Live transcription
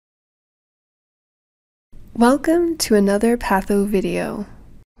Welcome to another patho video.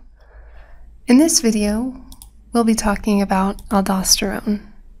 In this video, we'll be talking about aldosterone.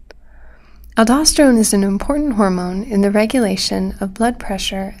 Aldosterone is an important hormone in the regulation of blood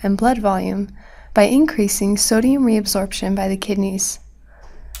pressure and blood volume by increasing sodium reabsorption by the kidneys.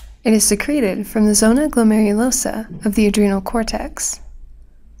 It is secreted from the zona glomerulosa of the adrenal cortex.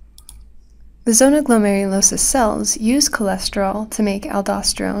 The zona glomerulosa cells use cholesterol to make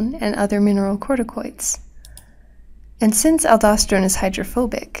aldosterone and other mineralocorticoids. And since aldosterone is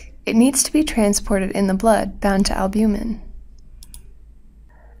hydrophobic, it needs to be transported in the blood bound to albumin.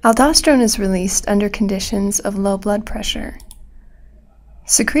 Aldosterone is released under conditions of low blood pressure.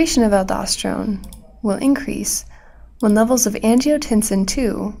 Secretion of aldosterone will increase when levels of angiotensin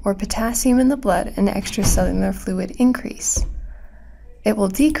II, or potassium in the blood and extracellular fluid, increase. It will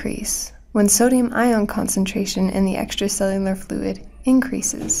decrease when sodium ion concentration in the extracellular fluid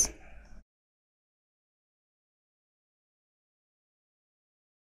increases.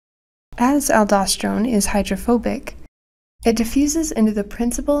 As aldosterone is hydrophobic, it diffuses into the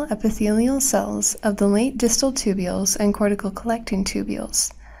principal epithelial cells of the late distal tubules and cortical collecting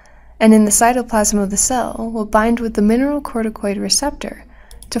tubules, and in the cytoplasm of the cell will bind with the mineralocorticoid receptor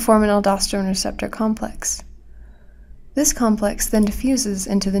to form an aldosterone receptor complex. This complex then diffuses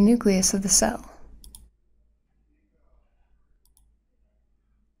into the nucleus of the cell.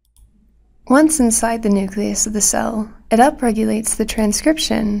 Once inside the nucleus of the cell, it upregulates the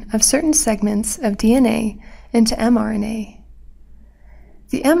transcription of certain segments of DNA into mRNA.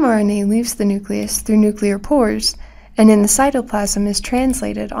 The mRNA leaves the nucleus through nuclear pores and in the cytoplasm is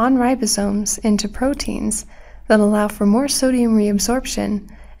translated on ribosomes into proteins that allow for more sodium reabsorption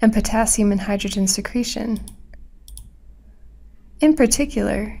and potassium and hydrogen secretion. In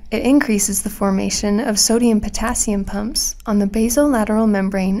particular, it increases the formation of sodium-potassium pumps on the basolateral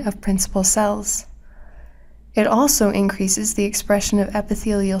membrane of principal cells. It also increases the expression of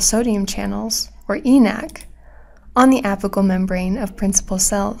epithelial sodium channels, or ENaC, on the apical membrane of principal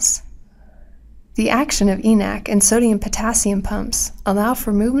cells. The action of ENaC and sodium-potassium pumps allow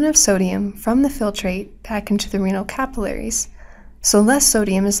for movement of sodium from the filtrate back into the renal capillaries, so less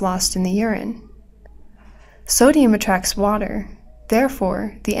sodium is lost in the urine. Sodium attracts water.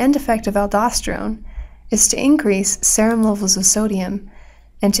 Therefore, the end effect of aldosterone is to increase serum levels of sodium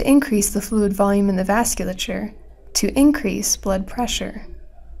and to increase the fluid volume in the vasculature to increase blood pressure.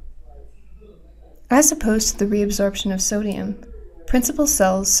 As opposed to the reabsorption of sodium, principal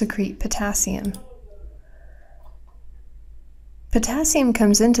cells secrete potassium. Potassium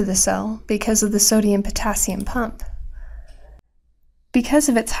comes into the cell because of the sodium-potassium pump. Because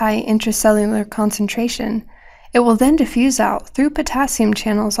of its high intracellular concentration, it will then diffuse out through potassium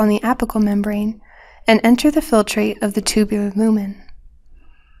channels on the apical membrane and enter the filtrate of the tubular lumen.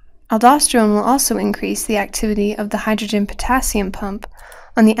 Aldosterone will also increase the activity of the hydrogen-potassium pump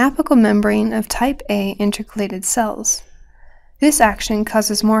on the apical membrane of type A intercalated cells. This action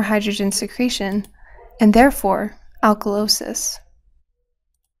causes more hydrogen secretion and therefore alkalosis.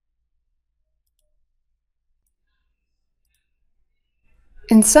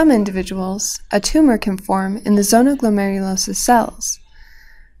 In some individuals, a tumor can form in the zona glomerulosa cells.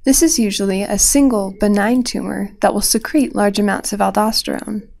 This is usually a single benign tumor that will secrete large amounts of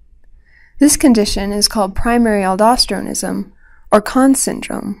aldosterone. This condition is called primary aldosteronism, or Conn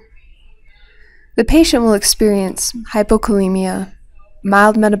syndrome. The patient will experience hypokalemia,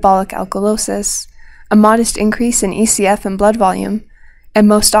 mild metabolic alkalosis, a modest increase in ECF and blood volume, and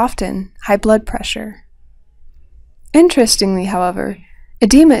most often, high blood pressure. Interestingly, however,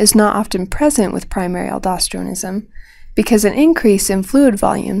 edema is not often present with primary aldosteronism because an increase in fluid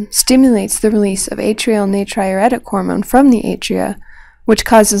volume stimulates the release of atrial natriuretic hormone from the atria, which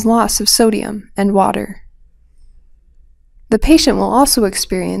causes loss of sodium and water. The patient will also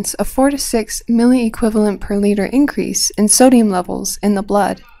experience a 4 to 6 milliequivalent per liter increase in sodium levels in the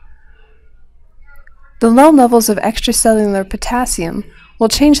blood. The low levels of extracellular potassium will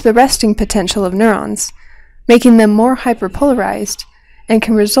change the resting potential of neurons, making them more hyperpolarized and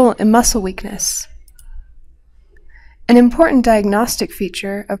can result in muscle weakness. An important diagnostic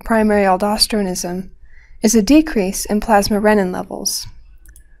feature of primary aldosteronism is a decrease in plasma renin levels.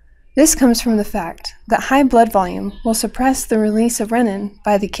 This comes from the fact that high blood volume will suppress the release of renin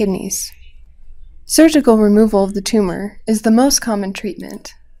by the kidneys. Surgical removal of the tumor is the most common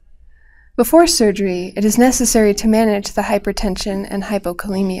treatment. Before surgery, it is necessary to manage the hypertension and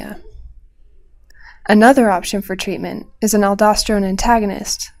hypokalemia. Another option for treatment is an aldosterone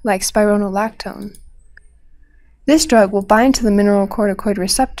antagonist, like spironolactone. This drug will bind to the mineralocorticoid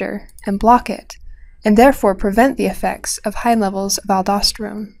receptor and block it, and therefore prevent the effects of high levels of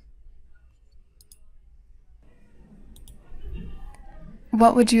aldosterone.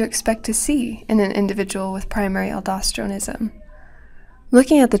 What would you expect to see in an individual with primary aldosteronism?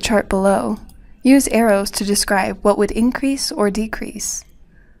 Looking at the chart below, use arrows to describe what would increase or decrease.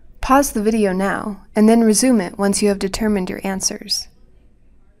 Pause the video now, and then resume it once you have determined your answers.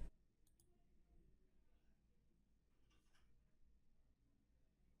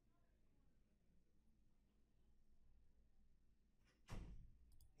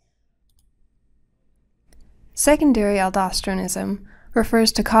 Secondary aldosteronism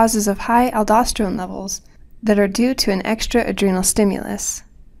refers to causes of high aldosterone levels that are due to an extra adrenal stimulus.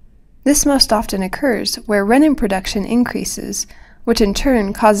 This most often occurs where renin production increases, which in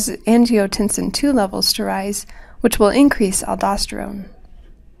turn causes angiotensin II levels to rise, which will increase aldosterone.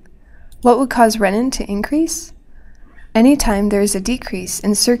 What would cause renin to increase? Anytime there is a decrease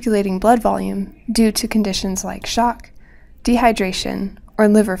in circulating blood volume due to conditions like shock, dehydration, or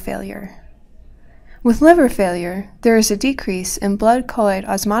liver failure. With liver failure, there is a decrease in blood colloid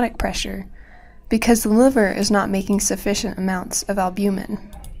osmotic pressure because the liver is not making sufficient amounts of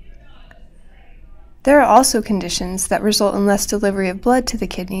albumin. There are also conditions that result in less delivery of blood to the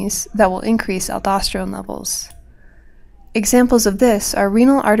kidneys that will increase aldosterone levels. Examples of this are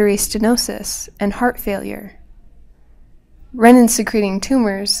renal artery stenosis and heart failure. Renin-secreting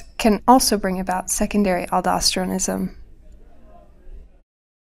tumors can also bring about secondary aldosteronism.